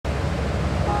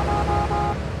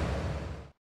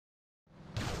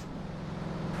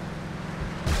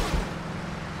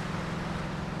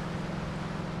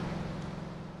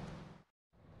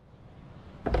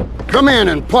Come in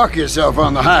and park yourself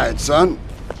on the hide, son.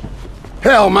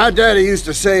 Hell, my daddy used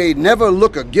to say, never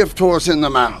look a gift horse in the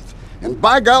mouth. And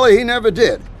by golly, he never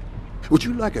did. Would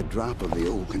you like a drop of the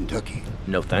old Kentucky?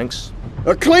 No thanks.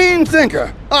 A clean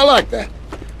thinker. I like that.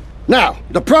 Now,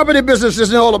 the property business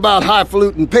isn't all about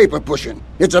highfalutin paper pushing.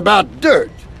 It's about dirt,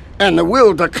 and the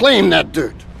will to claim that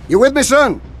dirt. You with me,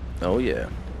 son? Oh, yeah.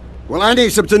 Well, I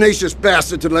need some tenacious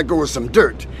bastard to let go of some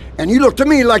dirt. And you look to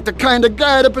me like the kind of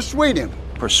guy to persuade him.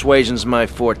 Persuasion's my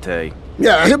forte.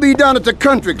 Yeah, he'll be down at the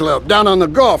country club, down on the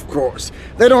golf course.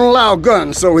 They don't allow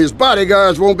guns, so his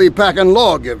bodyguards won't be packing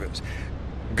lawgivers.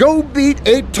 Go beat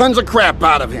 8 tons of crap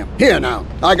out of him. Here now,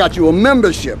 I got you a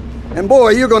membership. And boy,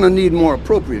 you're gonna need more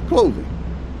appropriate clothing.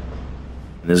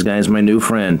 This guy's my new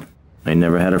friend. I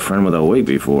never had a friend with a wig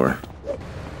before.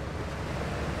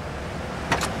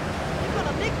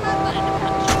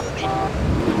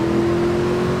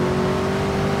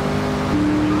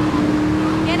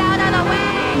 Get out of the way!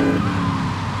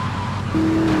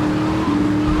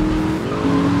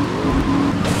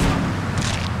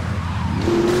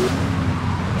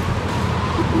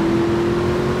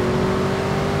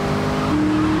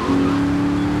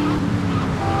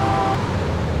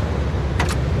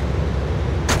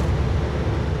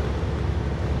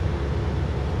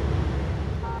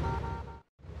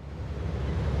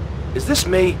 Is this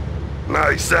me?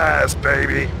 Nice ass,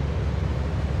 baby.